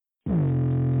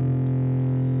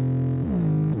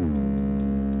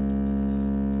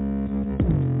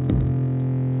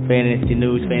fantasy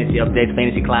news, fantasy updates,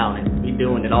 fantasy clowning. We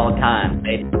doing it all the time,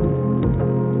 baby.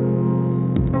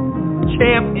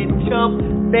 Champ and Chump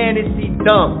Fantasy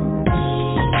Dump.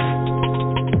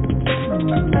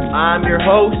 I'm your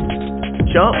host,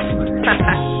 Chump.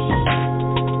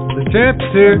 The champ's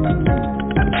here.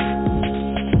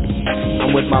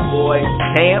 I'm with my boy,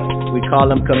 Champ. We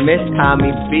call him Commiss,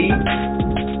 Tommy B.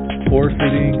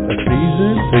 Forfeiting a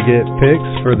season to get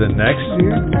picks for the next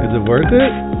year? Is it worth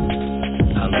it?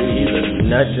 I mean, he's a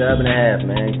nut job and a half,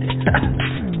 man.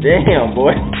 Damn,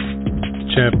 boy.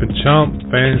 Champ and Chump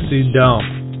Fantasy Dump.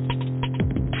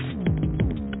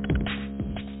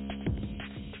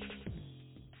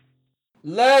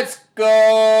 Let's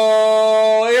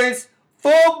go! It's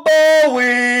football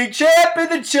week! Champ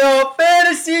and the Chump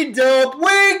Fantasy Dump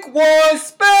Week 1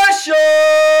 special!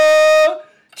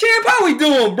 Champ, how we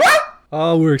doing, bro?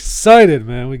 Oh, we're excited,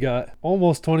 man. We got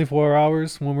almost 24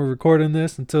 hours when we're recording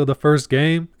this until the first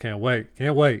game. Can't wait.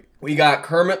 We got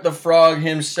Kermit the Frog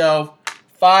himself,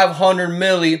 500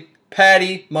 milli,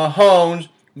 Patty Mahomes,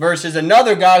 versus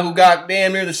another guy who got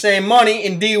damn near the same money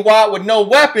in D. Watt with no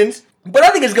weapons. But I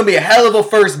think it's going to be a hell of a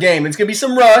first game. It's going to be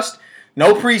some rust,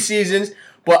 no preseasons,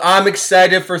 but I'm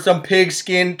excited for some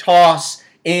pigskin toss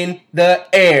in the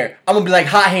air. I'm going to be like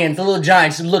Hot Hands, the little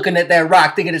giants, looking at that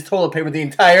rock, thinking it's toilet paper the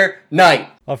entire night.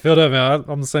 I feel that, man.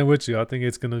 I'm the same with you. I think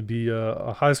it's going to be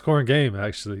a high-scoring game,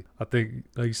 actually. I think,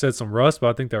 like you said, some rust, but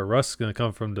I think that rust is going to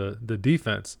come from the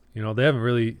defense. You know, they haven't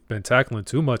really been tackling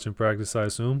too much in practice, I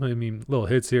assume. I mean, little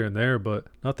hits here and there, but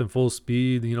nothing full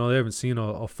speed. You know, they haven't seen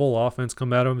a full offense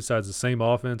come at them besides the same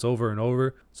offense over and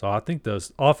over. So I think the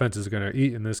offense is going to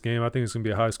eat in this game. I think it's going to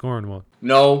be a high-scoring one.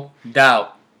 No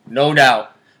doubt.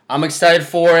 I'm excited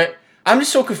for it. I'm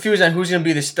just so confused on who's going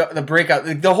to be the breakout.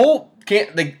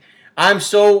 I'm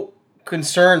so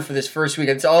concerned for this first week.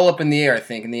 It's all up in the air, I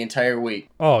think, in the entire week.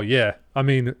 Oh, yeah. I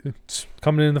mean, it's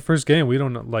coming in the first game, we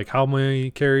don't know like how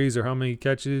many carries or how many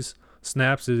catches,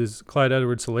 snaps is Clyde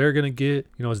Edwards-Helaire going to get.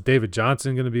 You know, is David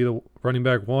Johnson going to be the running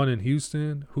back one in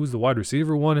Houston? Who's the wide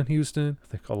receiver one in Houston? I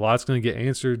think a lot's going to get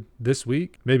answered this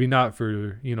week. Maybe not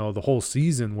for, you know, the whole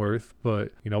season worth,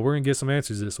 but, you know, we're going to get some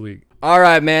answers this week. All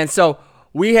right, man. So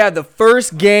we had the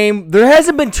first game. There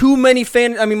hasn't been too many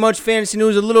much fantasy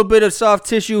news. A little bit of soft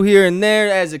tissue here and there,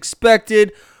 as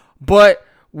expected. But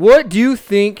what do you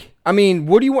think? I mean,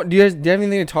 what do you want? Do you have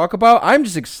anything to talk about? I'm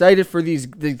just excited for these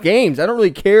games. I don't really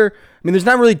care. I mean, there's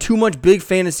not really too much big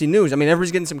fantasy news. I mean,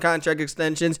 everybody's getting some contract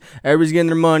extensions. Everybody's getting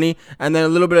their money, and then a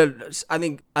little bit of I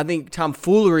think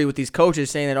tomfoolery with these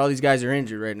coaches saying that all these guys are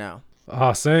injured right now.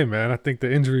 Same, man. I think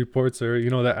the injury reports are, you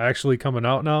know, that actually coming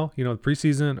out now. You know, the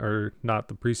preseason, or not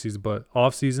the preseason, but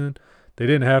off season, they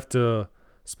didn't have to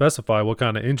specify what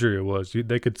kind of injury it was.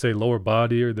 They could say lower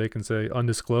body, or they can say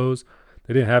undisclosed.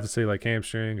 They didn't have to say like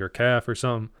hamstring or calf or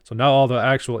something. So now all the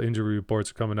actual injury reports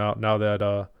are coming out. Now that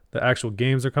the actual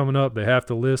games are coming up, they have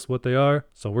to list what they are.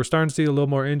 So we're starting to see a little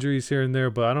more injuries here and there,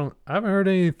 but I haven't heard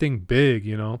anything big,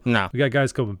 you know. No. We got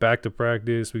guys coming back to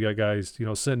practice. We got guys, you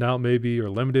know, sitting out maybe or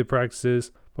limited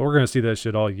practices. But we're going to see that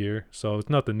shit all year. So it's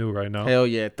nothing new right now. Hell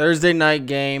yeah. Thursday night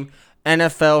game.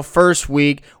 NFL first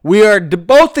week. We are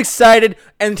both excited,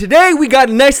 and today we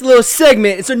got a nice little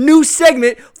segment. It's a new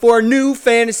segment for a new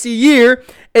fantasy year.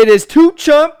 It is two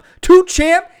champ,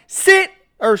 sit,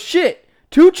 or shit.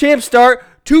 Two champ start,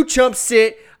 two chump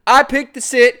sit. I picked the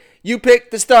sit, you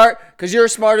picked the start, because you're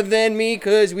smarter than me,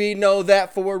 because we know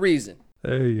that for a reason.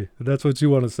 Hey, if that's what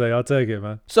you want to say, I'll take it,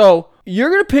 man. So,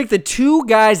 you're going to pick the two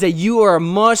guys that you are a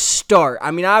must start. I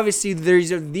mean, obviously,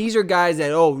 these are guys that,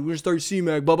 we're going to start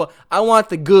C-Mac, blah, blah. I want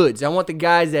the goods. I want the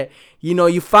guys that, you know,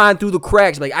 you find through the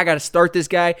cracks. Like, I got to start this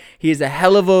guy. He has a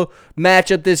hell of a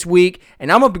matchup this week.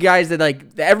 And I'm up guys that,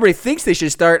 like, that everybody thinks they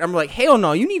should start. I'm like, hell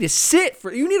no, you need to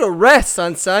you need to rest,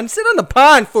 son. Sit on the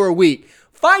pond for a week.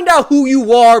 Find out who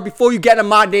you are before you get in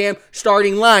my damn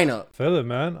starting lineup. Feel it,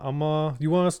 man. You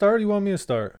want to start or you want me to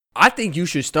start? I think you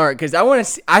should start because I want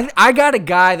to. I got a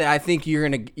guy that I think you're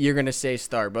gonna say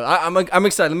start, but I'm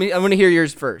excited. I'm gonna hear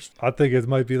yours first. I think it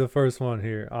might be the first one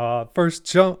here. First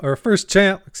champ of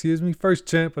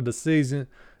the season.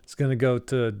 It's going to go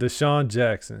to Deshaun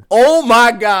Jackson. Oh,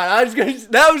 my God.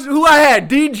 That was who I had.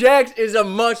 D-Jax is a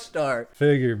must start.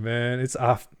 Figured, man.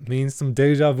 I mean, some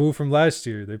deja vu from last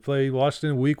year. They played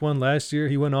Washington week 1 last year.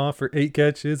 He went off for 8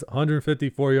 catches,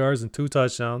 154 yards, and 2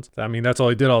 touchdowns. I mean, that's all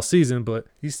he did all season, but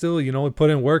he still, you know, he put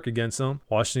in work against them.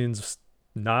 Washington's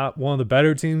not one of the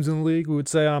better teams in the league, we would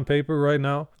say, on paper right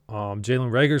now.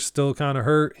 Jalen Reagor's still kind of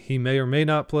hurt. He may or may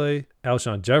not play.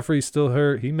 Alshon Jeffrey's still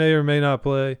hurt. He may or may not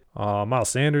play. Miles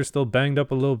Sanders still banged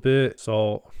up a little bit.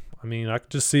 So, I mean, I could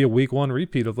just see a week 1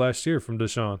 repeat of last year from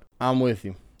Deshaun. I'm with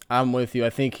you. I'm with you. I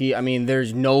think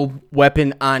there's no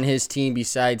weapon on his team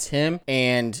besides him,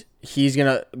 and he's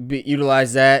going to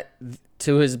utilize that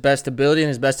to his best ability, and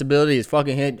his best ability is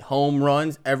fucking hit home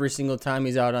runs every single time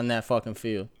he's out on that fucking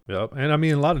field. Yep. And I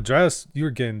mean, a lot of drafts, you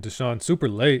were getting Deshaun super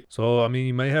late. So, I mean,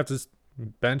 you may have to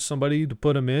bench somebody to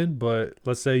put him in, but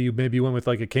let's say you maybe went with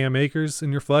like a Cam Akers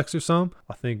in your flex or something.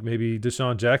 I think maybe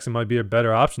Deshaun Jackson might be a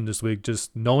better option this week,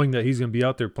 just knowing that he's going to be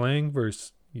out there playing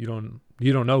versus you don't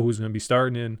know who's going to be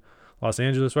starting in Los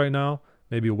Angeles right now.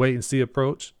 Maybe a wait and see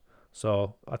approach.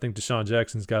 So I think Deshaun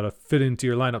Jackson's got to fit into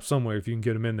your lineup somewhere if you can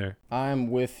get him in there. I'm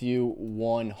with you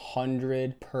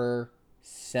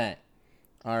 100%.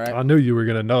 All right. I knew you were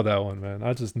going to know that one, man.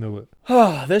 I just knew it.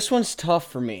 This one's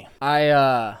tough for me.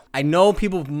 I know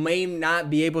people may not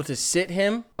be able to sit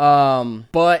him,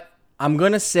 but I'm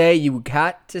going to say you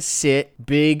got to sit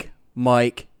Big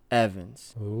Mike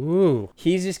Evans. Ooh.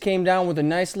 He just came down with a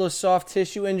nice little soft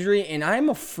tissue injury, and I'm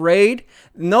afraid.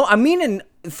 No, I mean, in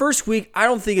the first week, I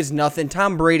don't think it's nothing.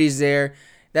 Tom Brady's there.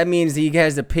 That means he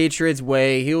has the Patriots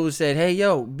way. He always said, hey,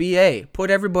 yo, BA, put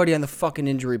everybody on the fucking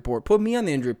injury report. Put me on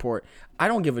the injury report. I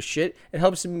don't give a shit. It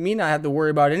helps me not have to worry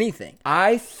about anything.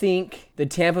 I think the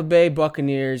Tampa Bay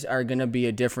Buccaneers are going to be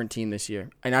a different team this year.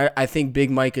 And I think Big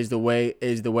Mike is the way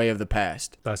of the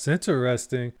past. That's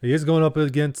interesting. He is going up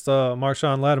against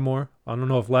Marshawn Lattimore. I don't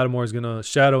know if Lattimore is going to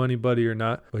shadow anybody or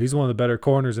not, but he's one of the better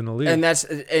corners in the league.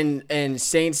 And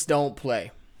Saints don't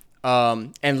play.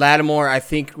 And Lattimore, I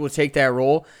think, will take that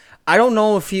role. I don't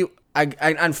know if he...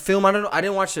 on film, I don't know. I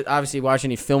didn't watch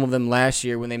any film of them last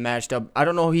year when they matched up. I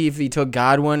don't know if he took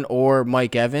Godwin or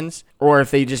Mike Evans, or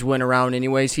if they just went around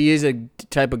anyways. He is a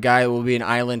type of guy that will be an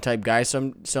island type guy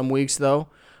some weeks though.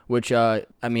 Which I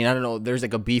don't know. There's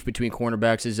like a beef between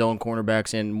cornerbacks, his zone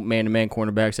cornerbacks, and man-to-man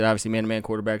cornerbacks. And obviously, man-to-man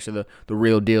quarterbacks are the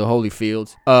real deal,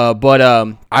 Holyfields. But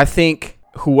I think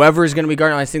whoever is going to be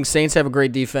guarding, I think Saints have a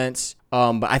great defense.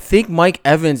 But I think Mike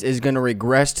Evans is going to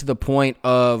regress to the point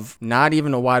of not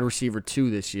even a wide receiver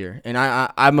 2 this year. And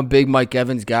I'm a big Mike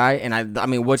Evans guy, and I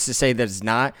mean, what's to say that it's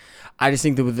not? I just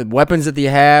think that with the weapons that they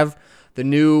have, the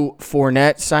new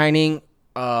Fournette signing,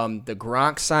 the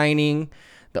Gronk signing,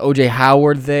 the O.J.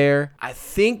 Howard there, I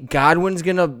think Godwin's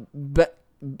going to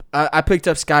I picked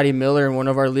up Scotty Miller in one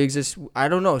of our leagues. I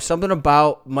don't know. Something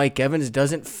about Mike Evans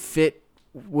doesn't fit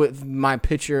with my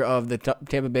picture of the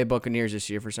Tampa Bay Buccaneers this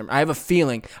year for some. I have a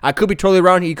feeling. I could be totally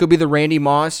wrong. He could be the Randy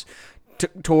Moss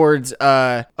towards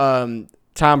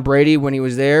Tom Brady when he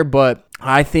was there, but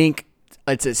I think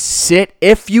it's a sit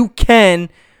if you can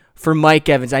for Mike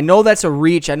Evans. I know that's a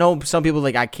reach. I know some people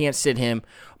I can't sit him,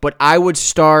 but I would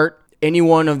start any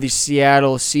one of the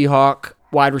Seattle Seahawks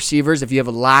wide receivers. If you have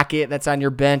a Lockett that's on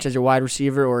your bench as your wide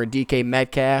receiver or a DK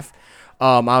Metcalf,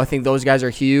 I think those guys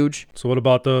are huge. So what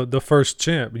about the first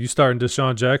champ? You starting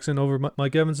Deshaun Jackson over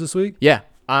Mike Evans this week? Yeah,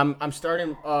 I'm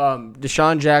starting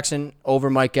Deshaun Jackson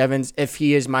over Mike Evans if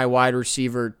he is my wide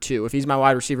receiver 2. If he's my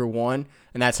wide receiver 1,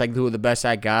 and that's who the best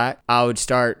I got, I would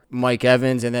start Mike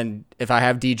Evans, and then if I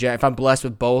have DJ, if I'm blessed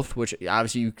with both, which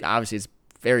obviously is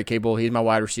very capable, he's my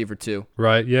wide receiver 2.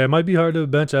 Right. Yeah, it might be hard to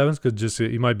bench Evans because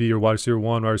he might be your wide receiver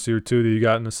 1, wide receiver 2 that you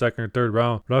got in the second or third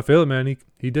round. But I feel it, man.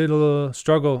 He did a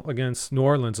struggle against New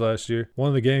Orleans last year. One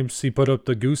of the games he put up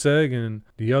the goose egg, and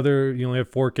the other he only had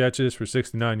 4 catches for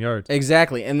 69 yards.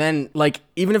 Exactly. And then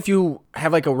even if you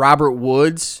have a Robert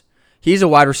Woods, he's a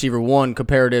wide receiver 1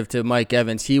 comparative to Mike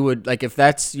Evans. He would if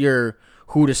that's your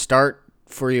who to start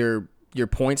for your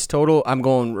points total, I'm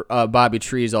going Bobby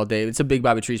Trees all day. It's a big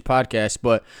Bobby Trees podcast,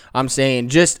 but I'm saying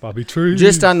Bobby Trees.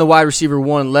 Just on the wide receiver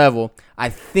 1 level, I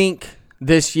think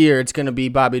this year it's going to be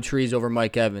Bobby Trees over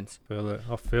Mike Evans.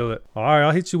 I feel it. All right,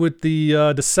 I'll hit you with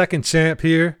the second champ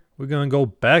here. We're going to go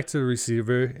back to the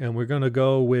receiver, and we're going to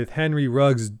go with Henry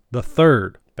Ruggs the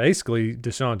third. Basically,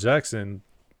 Deshaun Jackson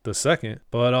the second.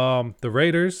 But the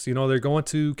Raiders, they're going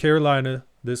to Carolina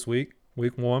this week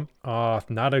 1.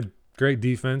 Not a great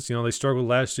defense. They struggled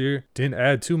last year. Didn't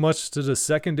add too much to the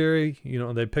secondary.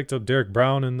 They picked up Derek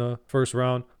Brown in the first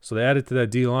round, so they added to that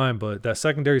D-line, but that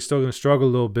secondary is still going to struggle a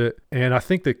little bit. And I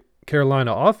think the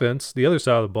Carolina offense, the other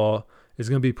side of the ball, is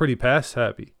going to be pretty pass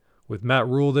happy with Matt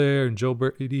Rule there and Joe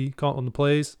Brady calling the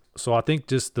plays. So I think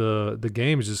just the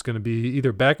game is just going to be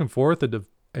either back and forth in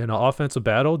an offensive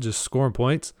battle, just scoring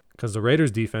points, because the Raiders'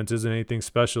 defense isn't anything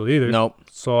special either. Nope.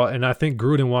 So, and I think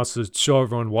Gruden wants to show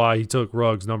everyone why he took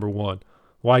Ruggs number 1,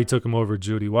 why he took him over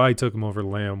Judy, why he took him over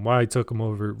Lamb, why he took him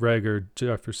over Rager,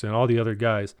 Jefferson, all the other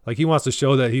guys. He wants to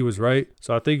show that he was right.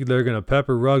 So I think they're going to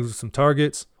pepper Ruggs with some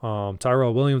targets.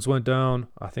 Tyrell Williams went down.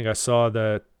 I think I saw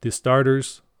that the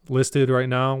starters listed right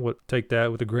now, take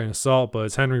that with a grain of salt, but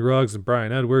it's Henry Ruggs and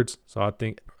Bryan Edwards. So I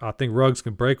think Ruggs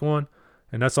can break one.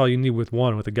 And that's all you need with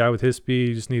one. With a guy with his speed,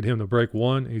 you just need him to break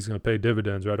one. He's going to pay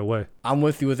dividends right away. I'm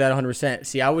with you with that 100%.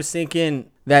 See, I was thinking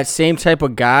that same type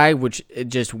of guy, which is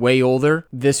just way older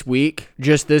this week,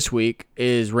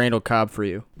 is Randall Cobb for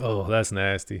you. Oh, that's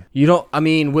nasty. You don't, I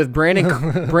mean, with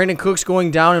Brandon Cooks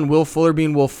going down and Will Fuller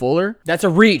being Will Fuller, that's a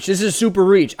reach. This is a super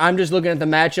reach. I'm just looking at the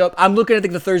matchup. I'm looking at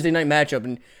the Thursday night matchup,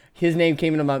 and his name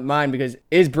came into my mind because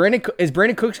is Brandon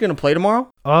Cooks going to play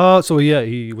tomorrow? So yeah,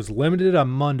 he was limited on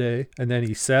Monday, and then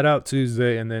he sat out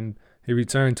Tuesday, and then he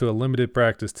returned to a limited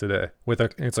practice today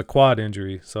it's a quad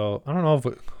injury. So I don't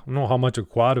know how much a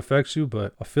quad affects you,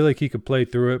 but I feel like he could play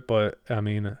through it. But I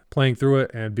mean, playing through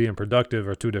it and being productive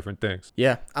are two different things.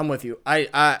 Yeah, I'm with you. I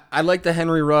like the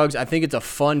Henry Ruggs. I think it's a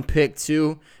fun pick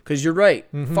too, because you're right.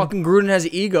 Fucking Gruden has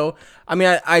an ego. I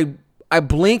mean, I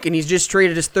blink and he's just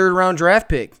traded his 3rd round draft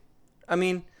pick. I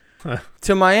mean,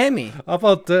 to Miami. How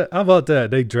about that?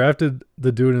 They drafted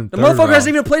the dude in The 3rd motherfucker round,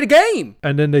 hasn't even played a game.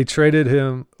 and then they traded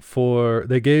him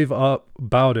they gave up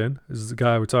Bowden. This is the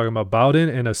guy we're talking about, Bowden,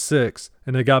 and a 6th,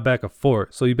 and they got back a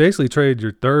 4th. So you basically traded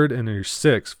your 3rd and your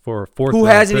 6th for a 4th. Who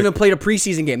round hasn't pick. even played a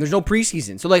preseason game? There's no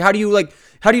preseason. So how do you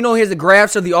know he has the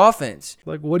grasp of the offense?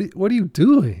 Like, what are you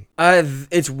doing?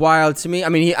 It's wild to me. I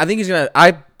mean, I think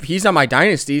he's on my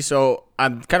dynasty, so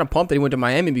I'm kind of pumped that he went to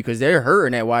Miami because they're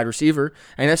hurting at wide receiver,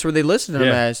 and that's where they listed him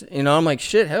as. You know, I'm like,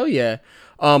 shit, hell yeah.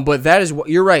 But that is what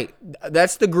you're right.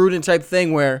 That's the Gruden type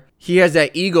thing where he has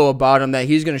that ego about him that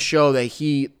he's going to show that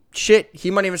he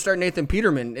might even start Nathan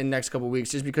Peterman in the next couple of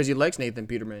weeks just because he likes Nathan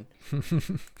Peterman.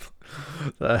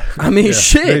 I mean, Yeah,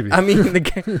 shit. maybe. I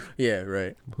mean, yeah,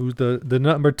 right. Who's the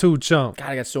number 2 chump? God,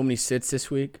 I got so many sits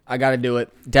this week. I got to do it.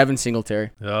 Devin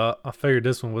Singletary. Yeah, I figured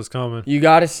this one was coming. You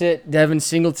got to sit Devin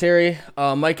Singletary.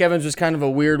 Mike Evans was kind of a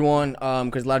weird one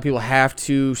because a lot of people have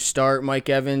to start Mike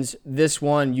Evans. This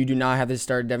one, you do not have to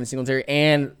start Devin Singletary.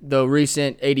 And the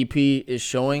recent ADP is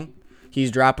showing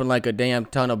he's dropping like a damn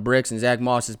ton of bricks, and Zach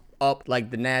Moss is up like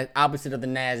the opposite of the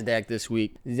NASDAQ this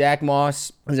week. Zach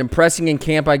Moss is impressing in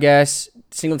camp, I guess.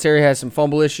 Singletary has some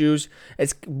fumble issues.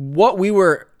 It's what we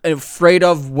were afraid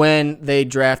of when they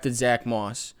drafted Zach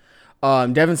Moss.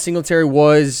 Devin Singletary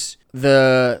was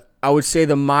a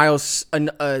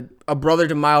brother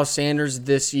to Miles Sanders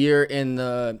this year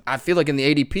I feel like in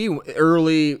the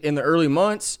ADP in the early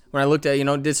months when I looked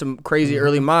at, did some crazy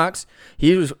early mocks.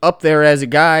 He was up there as a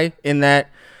guy in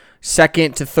that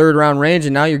 2nd to 3rd round range,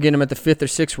 and now you're getting him at the 5th or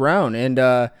 6th round. And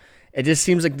it just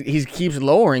seems like he keeps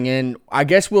lowering, and I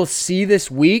guess we'll see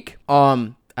this week.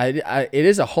 It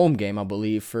is a home game, I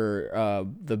believe, for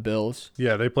the Bills.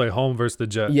 Yeah, they play home versus the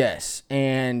Jets. Yes,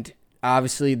 and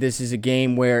obviously this is a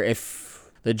game where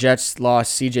if the Jets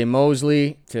lost C.J.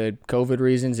 Mosley to COVID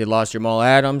reasons, they lost Jamal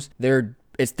Adams,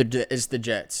 it's the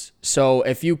Jets. So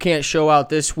if you can't show out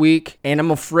this week, and I'm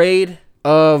afraid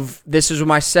of this is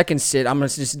my second sit, I'm going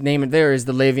to just name it there, is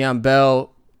the Le'Veon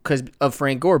Bell because of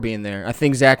Frank Gore being there. I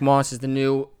think Zach Moss is the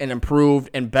new and improved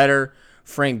and better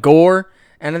Frank Gore,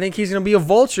 and I think he's going to be a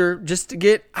vulture just to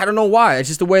get, I don't know why. It's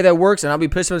just the way that works, and I'll be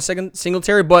pissed with second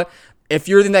Singletary, but if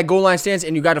you're in that goal line stance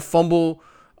and you got to fumble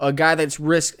a guy has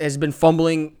been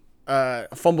fumbling,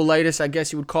 fumbleitis, I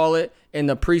guess you would call it, in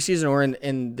the preseason or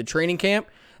in the training camp,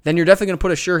 then you're definitely going to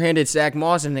put a sure-handed Zach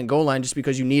Moss in the goal line just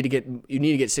because you need to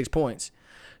get 6 points.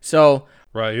 So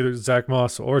Right, either Zach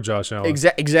Moss or Josh Allen.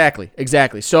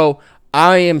 Exactly. So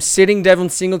I am sitting Devin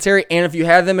Singletary, and if you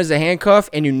have them as a handcuff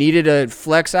and you needed a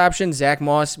flex option, Zach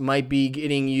Moss might be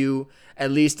getting you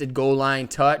at least a goal line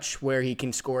touch where he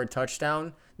can score a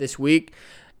touchdown this week.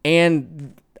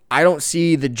 And I don't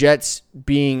see the Jets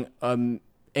being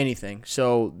anything.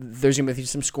 So there's going to be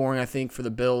some scoring, I think, for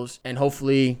the Bills. And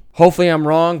hopefully I'm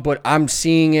wrong, but I'm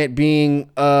seeing it being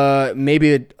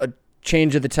maybe a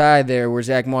change of the tide there where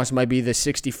Zach Moss might be the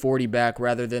 60-40 back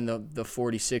rather than the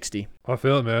 40-60. I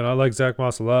feel it, man. I like Zach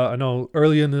Moss a lot. I know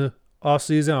early in the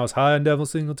offseason I was high on Devin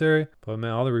Singletary, but,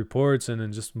 man, all the reports and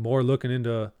then just more looking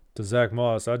into Zach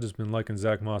Moss, I've just been liking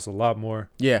Zach Moss a lot more.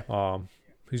 Yeah.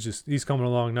 He's coming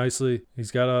along nicely. He's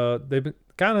got they've been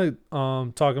kind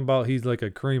of talking about he's like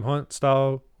a Kareem Hunt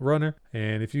style runner,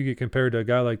 and if you get compared to a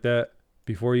guy like that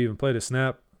before you even played a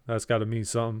snap, that's got to mean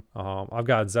something. I've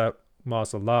got Zach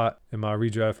Moss a lot in my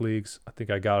redraft leagues. I think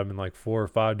I got him in like 4 or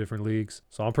 5 different leagues,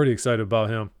 so I'm pretty excited about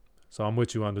him. So I'm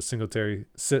with you on the Singletary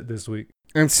sit this week.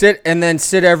 And sit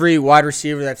every wide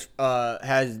receiver that's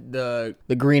has the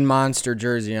green monster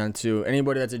jersey on too.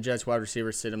 Anybody that's a Jets wide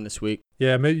receiver, sit him this week.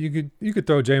 Yeah, maybe you could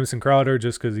throw Jamison Crowder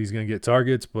just because he's gonna get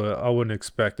targets, but I wouldn't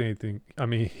expect anything. I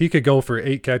mean, he could go for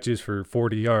 8 catches for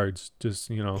 40 yards. Just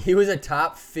he was a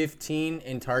top 15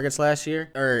 in targets last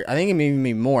year, or I think it may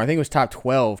be more. I think it was top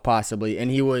 12 possibly,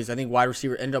 and he was ended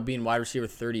up being wide receiver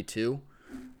 32.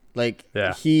 Like,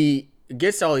 Yeah. he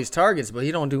gets all these targets, but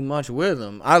he don't do much with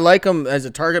them. I like him as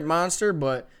a target monster,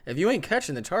 but if you ain't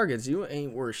catching the targets, you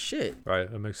ain't worth shit. Right,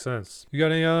 that makes sense. You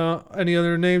got any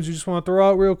other names you just want to throw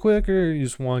out real quick, or you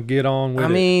just want to get on with it? I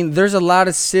mean, there's a lot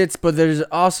of sits, but there's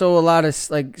also a lot of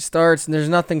like starts, and there's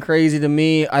nothing crazy to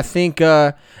me. I think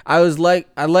I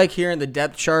like hearing the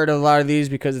depth chart of a lot of these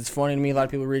because it's funny to me. A lot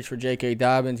of people reach for J.K.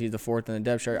 Dobbins. He's the 4th in the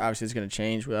depth chart. Obviously, it's going to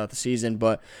change without the season,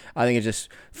 but I think it's just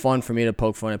fun for me to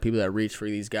poke fun at people that reach for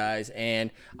these guys, and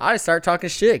I just start talking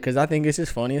shit because I think it's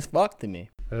just funny as fuck to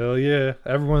me. Hell yeah.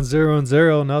 Everyone's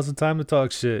 0-0. Now's the time to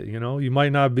talk shit. You know, you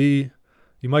might go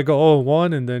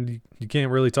 0-1 and then you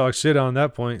can't really talk shit on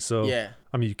that point. So, Yeah.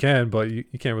 I mean, you can, but you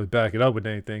can't really back it up with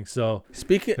anything. So,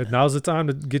 Speaking. now's the time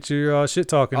to get your shit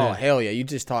talking Oh, in. hell yeah. You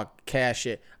just talk cash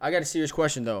shit. I got a serious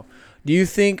question, though. Do you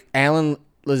think Alan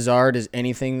Lazard is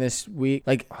anything this week?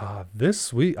 Like,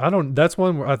 This week, that's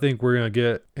one where I think we're going to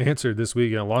get answered this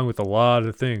weekend, along with a lot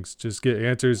of things. Just get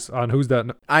answers on who's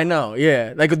that. I know,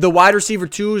 yeah. Like the wide receiver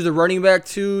 2s, the running back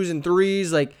 2s and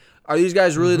 3s. Like, are these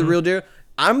guys really the real deal?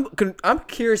 I'm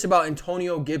curious about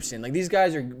Antonio Gibson. Like, these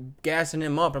guys are gassing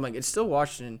him up. I'm like, it's still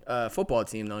Washington football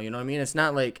team, though. You know what I mean? It's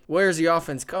not like, where's the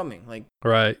offense coming? Like,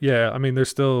 Right. Yeah. I mean, they're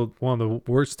still one of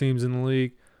the worst teams in the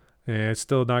league, and it's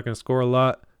still not going to score a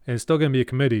lot. And it's still going to be a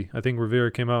committee. I think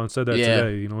Rivera came out and said that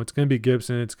today. You know, it's going to be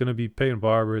Gibson. It's going to be Peyton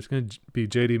Barber. It's going to be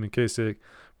J.D. McKissick.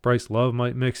 Bryce Love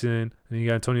might mix in. And you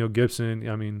got Antonio Gibson.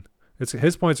 I mean,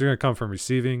 his points are going to come from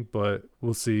receiving, but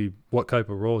we'll see what type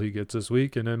of role he gets this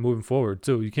week and then moving forward,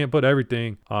 too. You can't put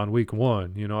everything on week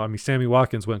 1. You know, I mean, Sammy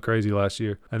Watkins went crazy last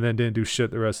year and then didn't do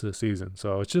shit the rest of the season.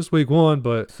 So it's just week 1,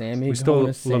 but we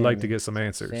still would like to get some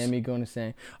answers. Sammy going to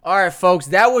Sammy. All right, folks,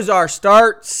 that was our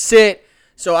start, sit.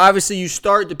 So obviously you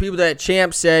start the people that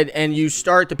Champ said and you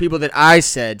start the people that I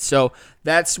said. So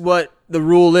that's what the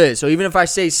rule is. So even if I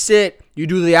say sit, you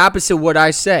do the opposite of what I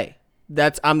say.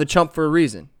 I'm the chump for a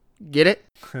reason. Get it?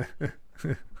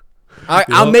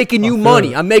 I'm making you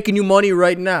money. I'm making you money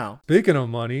right now. Speaking of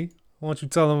money, why don't you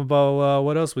tell them about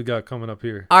what else we got coming up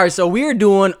here? All right, so we're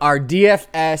doing our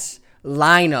DFS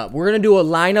lineup. We're going to do a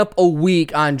lineup a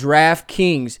week on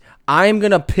DraftKings. I'm going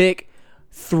to pick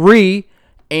 3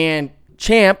 and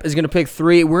Champ is gonna pick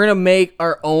 3. We're gonna make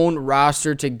our own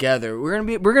roster together. We're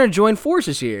gonna join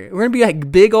forces here. We're gonna be a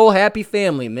big old happy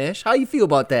family, Mish. How you feel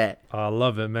about that? I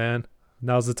love it, man.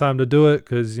 Now's the time to do it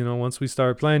because you know once we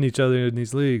start playing each other in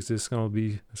these leagues, it's gonna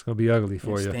be ugly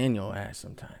for you. Stand your ass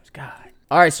sometimes, God.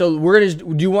 All right, so we're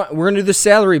gonna do the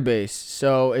salary base.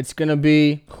 So it's gonna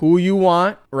be who you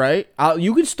want, right?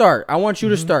 You can start. I want you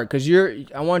to start because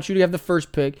I want you to have the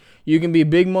first pick. You can be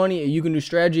big money. You can do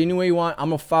strategy any way you want. I'm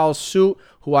going to follow suit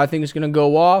who I think is going to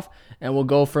go off, and we'll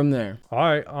go from there. All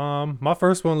right. My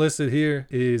first one listed here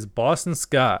is Boston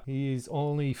Scott. He's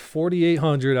only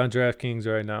 4,800 on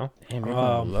DraftKings right now. Damn,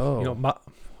 low. You know,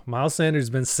 Miles Sanders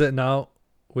has been sitting out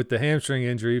with the hamstring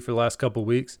injury for the last couple of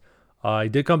weeks. He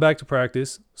did come back to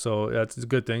practice, so that's a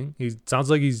good thing. He sounds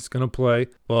like he's going to play,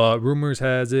 but rumors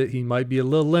has it he might be a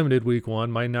little limited week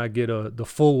 1, might not get the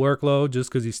full workload just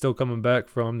because he's still coming back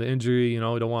from the injury. You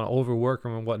know, we don't want to overwork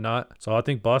him and whatnot. So I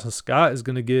think Boston Scott is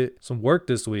going to get some work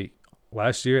this week.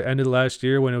 Ended last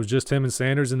year when it was just him and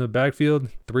Sanders in the backfield.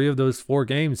 3 of those 4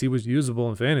 games, he was usable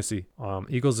in fantasy.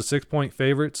 Eagles are 6-point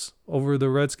favorites over the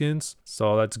Redskins,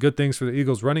 so that's good things for the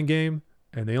Eagles running game.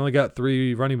 And they only got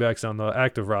 3 running backs on the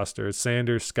active roster. It's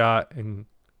Sanders, Scott, and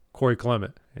Corey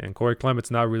Clement. And Corey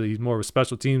Clement's not really, he's more of a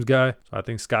special teams guy. So I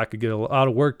think Scott could get a lot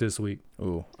of work this week.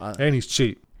 Ooh, and he's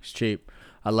cheap. He's cheap.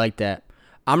 I like that.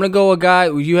 I'm going to go a guy,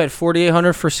 you had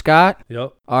 4,800 for Scott?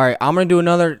 Yep. All right, I'm going to do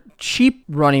another cheap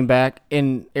running back,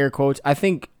 in air quotes, I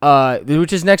think,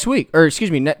 which is next week, or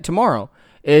excuse me, tomorrow,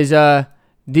 is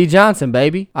D. Johnson,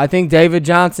 baby. I think David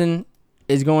Johnson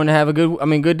is going to have a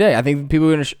good day. I think people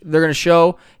they're going to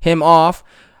show him off.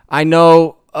 I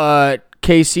know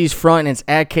KC's front and it's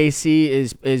at KC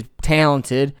is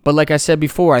talented, but like I said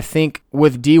before, I think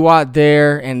with D-Watt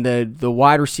there and the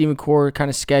wide receiving core kind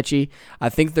of sketchy, I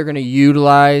think they're going to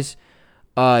utilize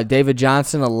David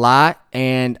Johnson a lot,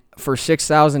 and for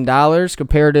 $6,000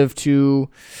 comparative to,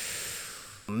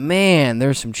 man,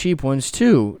 there's some cheap ones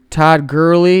too. Todd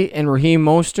Gurley and Raheem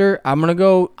Mostert. I'm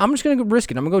just gonna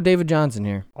risk it. I'm gonna go David Johnson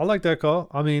here. I like that call.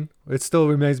 I mean, it still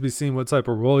remains to be seen what type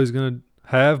of role he's gonna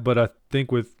have, but I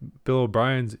think with Bill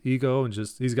O'Brien's ego and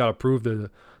just he's got to prove the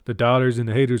doubters and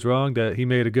the haters wrong that he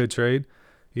made a good trade.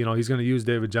 You know, he's going to use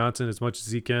David Johnson as much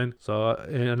as he can. So,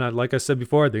 like I said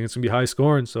before, I think it's going to be high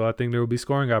scoring. So, I think there will be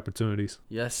scoring opportunities.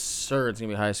 Yes, sir. It's going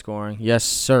to be high scoring. Yes,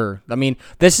 sir. I mean,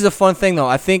 this is a fun thing, though.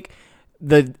 I think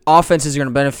the offenses are going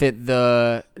to benefit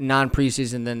the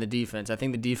non-preseason than the defense. I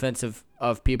think the defense of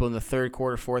people in the third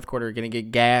quarter, fourth quarter are going to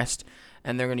get gassed,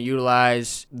 and they're going to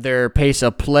utilize their pace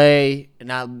of play,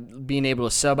 not being able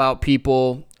to sub out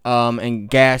people and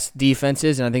gas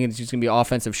defenses, and I think it's just going to be an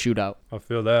offensive shootout. I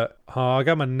feel that. I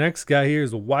got my next guy here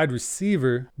is a wide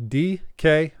receiver,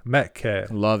 DK Metcalf.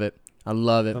 Love it. I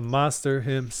love it. The monster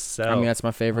himself. I mean, that's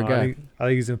my favorite guy. I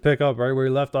think he's going to pick up right where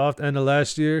he left off at the end of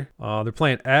last year. They're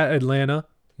playing at Atlanta.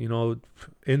 You know,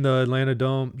 in the Atlanta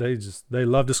Dome, they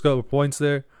love to score points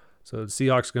there. So the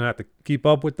Seahawks are going to have to keep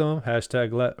up with them.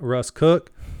 Hashtag let Russ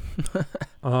cook.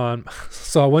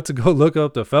 So I went to go look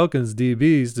up the Falcons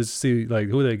DBs to see like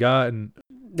who they got, and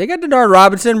they got Denard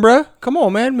Robinson, bruh. Come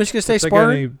on, man. Michigan State Spartan.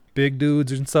 They got any big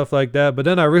dudes and stuff like that. But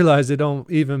then I realized it don't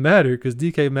even matter because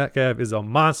DK Metcalf is a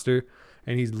monster,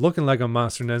 and he's looking like a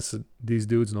monster next to these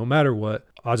dudes no matter what.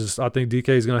 I think DK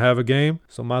is going to have a game,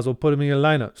 so might as well put him in your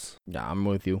lineups. Yeah, I'm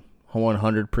with you.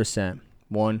 100%.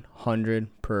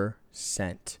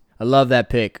 100%. I love that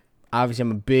pick. Obviously,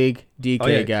 I'm a big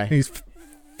DK guy. He's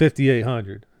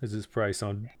 $5,800 is his price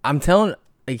on. I'm telling,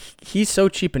 like, he's so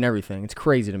cheap in everything. It's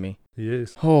crazy to me. He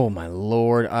is. Oh my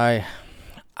Lord, can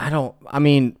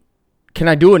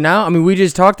I do it now? I mean, we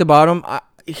just talked about him.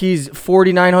 He's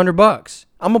 $4,900.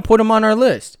 I'm gonna put him on our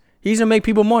list. He's gonna make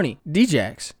people money.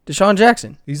 Deshaun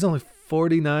Jackson. He's only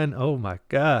 49. Oh my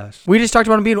gosh. We just talked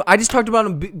about him being. I just talked about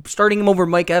him starting him over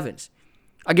Mike Evans.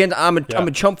 Again, I'm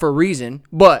a chump for a reason,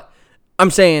 but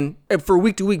I'm saying for a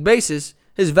week-to-week basis,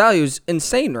 his value is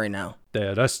insane right now.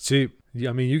 Yeah, that's cheap.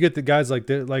 Yeah, I mean, you get the guys like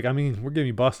that. Like, I mean, we're giving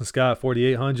you Boston Scott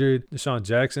 4,800, Deshaun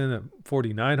Jackson at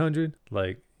 4,900.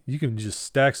 Like, you can just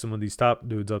stack some of these top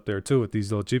dudes up there too with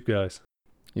these little cheap guys.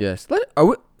 Yes.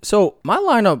 So my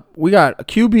lineup, we got a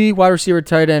QB, wide receiver,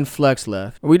 tight end, flex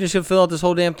left. Are we just gonna fill out this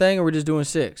whole damn thing, or are we just doing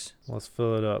 6? Let's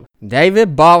fill it up.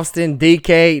 David, Boston,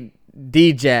 DK,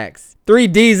 D-Jax. 3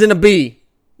 D's and a B.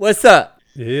 What's up?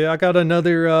 Yeah, I got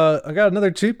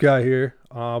another cheap guy here.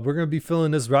 We're gonna be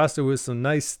filling this roster with some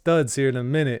nice studs here in a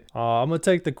minute. I'm gonna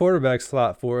take the quarterback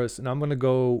slot for us, and I'm gonna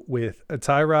go with a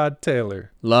Tyrod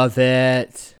Taylor. Love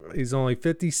it. He's only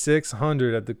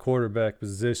 5,600 at the quarterback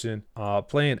position.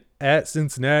 Playing at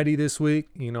Cincinnati this week.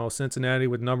 You know, Cincinnati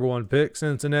with number 1 pick,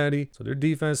 Cincinnati. So their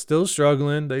defense still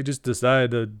struggling. They just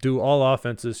decided to do all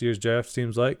offense this year's draft,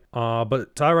 seems like.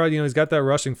 But Tyrod, you know, he's got that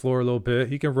rushing floor a little bit.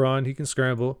 He can run, he can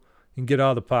scramble, he can get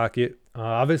out of the pocket.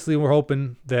 Obviously, we're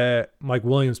hoping that Mike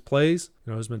Williams plays.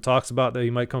 You know, there's been talks about that he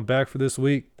might come back for this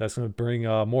week. That's going to bring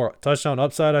more touchdown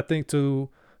upside, I think, to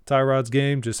Tyrod's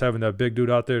game, just having that big dude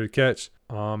out there to catch.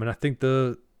 And I think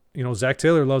Zach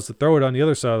Taylor loves to throw it on the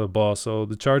other side of the ball. So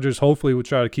the Chargers hopefully will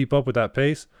try to keep up with that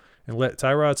pace and let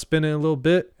Tyrod spin it a little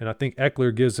bit. And I think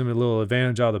Eckler gives him a little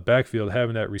advantage out of the backfield,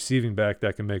 having that receiving back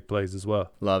that can make plays as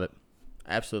well. Love it.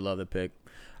 Absolutely love the pick.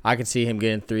 I can see him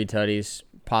getting 3 tutties,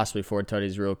 possibly 4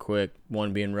 tutties real quick,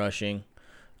 1 being rushing.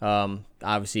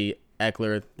 Obviously,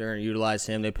 Eckler, they're going to utilize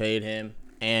him. They paid him.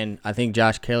 And I think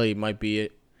Josh Kelly might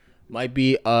be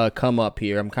a come up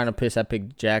here. I'm kind of pissed I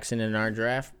picked Jackson in our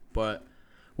draft, but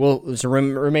it's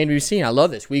remain to be seen. I love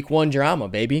this. Week 1 drama,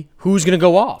 baby. Who's going to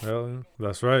go off? Well,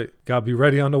 that's right. Got to be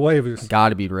ready on the waivers. Got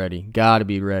to be ready.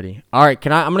 All right,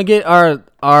 I'm going to get our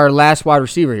last wide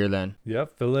receiver here then.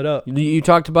 Yep, fill it up. You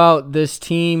talked about this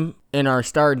team in our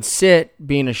start and sit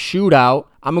being a shootout.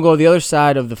 I'm going to go the other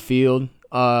side of the field,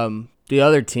 the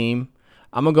other team.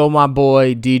 I'm going to go my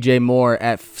boy DJ Moore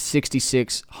at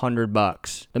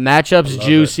 $6,600. The matchup's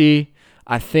juicy.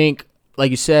 I think,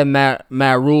 like you said, Matt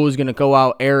Rule is going to go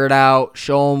out, air it out,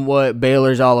 show him what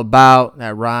Baylor's all about.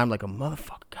 That rhymed like a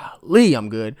motherfucker. Golly, I'm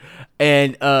good.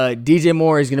 And DJ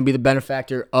Moore is going to be the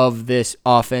benefactor of this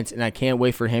offense, and I can't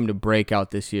wait for him to break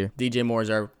out this year. DJ Moore is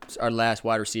our last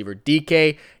wide receiver.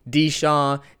 DK,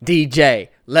 Deshaun, DJ.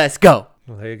 Let's go.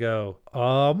 Well, there you go.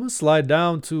 I'm going to slide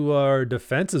down to our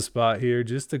defensive spot here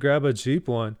just to grab a cheap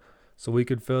one so we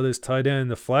could fill this tight end in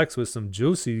the flex with some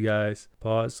juicy guys.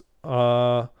 Pause.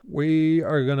 We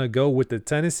are going to go with the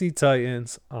Tennessee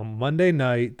Titans on Monday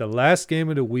night, the last game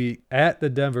of the week at the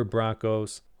Denver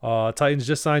Broncos. Titans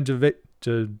just signed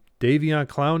Jadeveon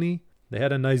Clowney. They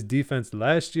had a nice defense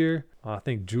last year. I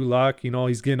think Drew Lock,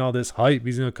 he's getting all this hype.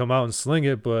 He's going to come out and sling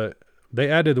it, but they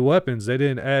added the weapons. They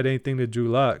didn't add anything to Drew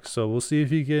Lock. So we'll see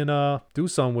if he can do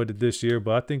something with it this year.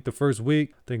 But I think the first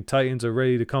week, Titans are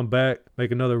ready to come back, make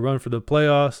another run for the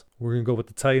playoffs. We're going to go with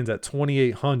the Titans at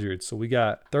 2,800. So we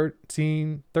got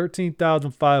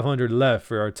 13,500 left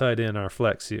for our tight end, our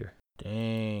flex here.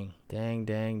 Dang.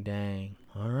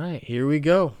 All right, here we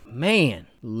go. Man,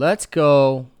 let's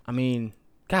go. I mean,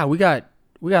 God, we got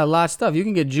We got a lot of stuff. You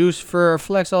can get Juice for a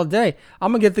flex all day.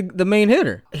 I'm going to get the main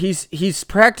hitter. He's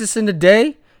practicing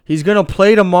today. He's going to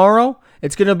play tomorrow.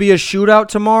 It's going to be a shootout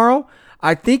tomorrow.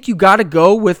 I think you got to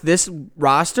go with this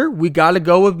roster. We got to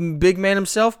go with big man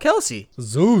himself, Kelsey.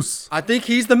 Zeus. I think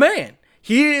he's the man.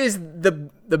 He is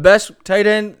the best tight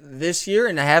end this year,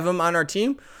 and to have him on our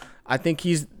team, I think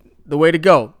he's the way to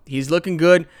go. He's looking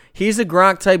good. He's a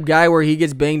Gronk type guy where he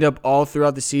gets banged up all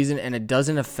throughout the season, and it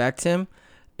doesn't affect him.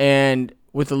 And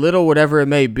with a little whatever it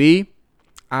may be,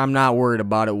 I'm not worried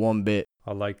about it one bit.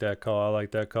 I like that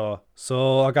call.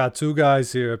 So I got two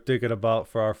guys here I'm thinking about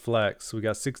for our flex. We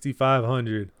got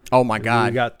 6,500. Oh, my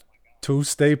God. We got two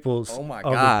staples Oh, my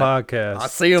of God. the podcast. I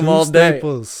see 'em two all day.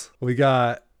 Staples. We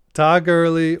got Todd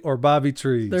Gurley or Bobby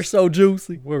Trees. They're so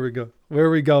juicy. Where we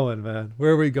going, man?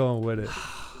 Where are we going with it?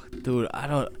 Dude,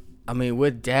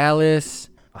 with Dallas,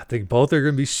 I think both are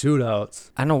gonna be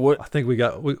shootouts. I know what. I think we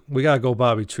gotta go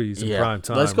Bobby Trees in prime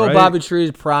time. Let's go right? Bobby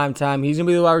Trees prime time. He's going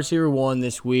to be the wide receiver 1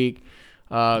 this week.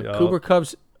 Cooper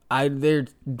Kupp's, they're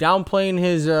downplaying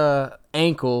his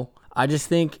ankle. I just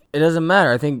think it doesn't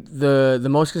matter. I think the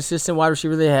most consistent wide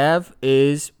receiver they have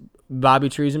is Bobby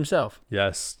Trees himself.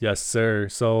 Yes, sir.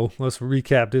 So let's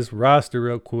recap this roster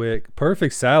real quick.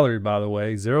 Perfect salary, by the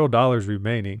way, $0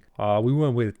 remaining. We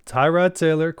went with Tyrod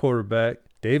Taylor, quarterback,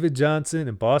 David Johnson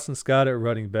and Boston Scott at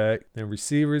running back. Then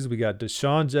receivers, we got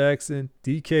Deshaun Jackson,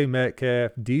 DK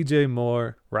Metcalf, DJ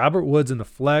Moore, Robert Woods in the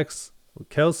flex,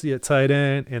 Kelsey at tight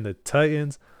end, and the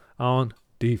Titans on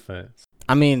defense.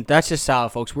 I mean, that's just solid,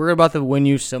 folks. We're about to win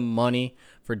you some money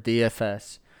for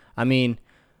DFS. I mean,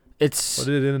 Put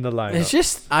it in the lineup. It's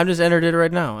just, I just entered it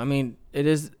right now. I mean, it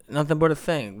is nothing but a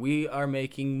thing. We are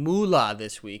making moolah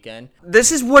this weekend.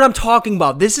 This is what I'm talking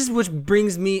about. This is what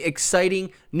brings me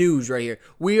exciting news right here.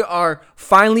 We are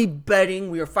finally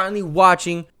betting. We are finally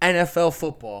watching NFL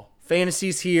football.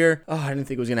 Fantasy's here. Oh, I didn't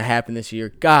think it was going to happen this year.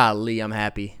 Golly, I'm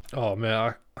happy. Oh,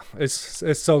 man. It's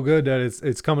so good that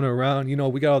it's coming around. You know,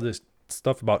 we got all this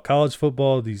stuff about college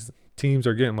football. These teams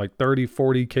are getting like 30,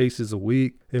 40 cases a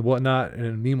week and whatnot.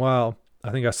 And meanwhile,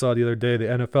 I think I saw the other day the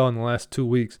NFL in the last 2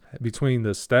 weeks, between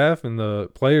the staff and the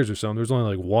players or something, there's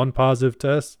only like one positive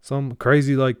test, something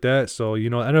crazy like that. So, you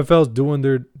know, NFL's doing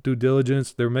their due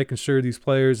diligence. They're making sure these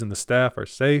players and the staff are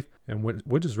safe. And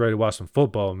we're just ready to watch some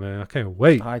football, man. I can't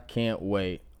wait. I can't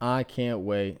wait.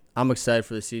 I'm excited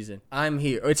for the season. I'm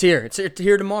here. It's here. It's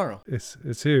here tomorrow.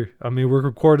 It's here. I mean, we're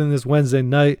recording this Wednesday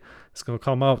night. It's going to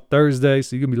come out Thursday,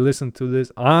 so you can be listening to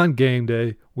this on game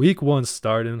day. Week 1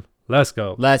 starting. Let's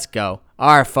go.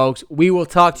 All right, folks. We will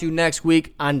talk to you next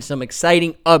week on some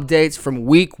exciting updates from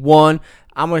week 1.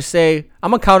 I'm going to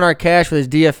count our cash for this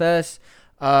DFS.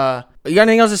 You got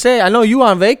anything else to say? I know you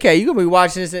on vacay. You going to be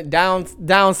watching this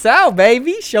down south,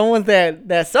 baby. Showing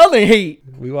that southern heat.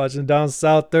 We watching down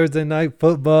south Thursday night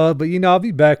football. But, you know, I'll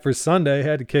be back for Sunday.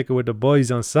 Had to kick it with the boys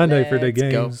on Sunday for the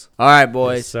games. Go. All right,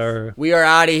 boys. Yes, sir. We are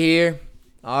out of here.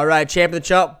 All right, Champ of the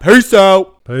Chop. Peace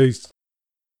out. Peace.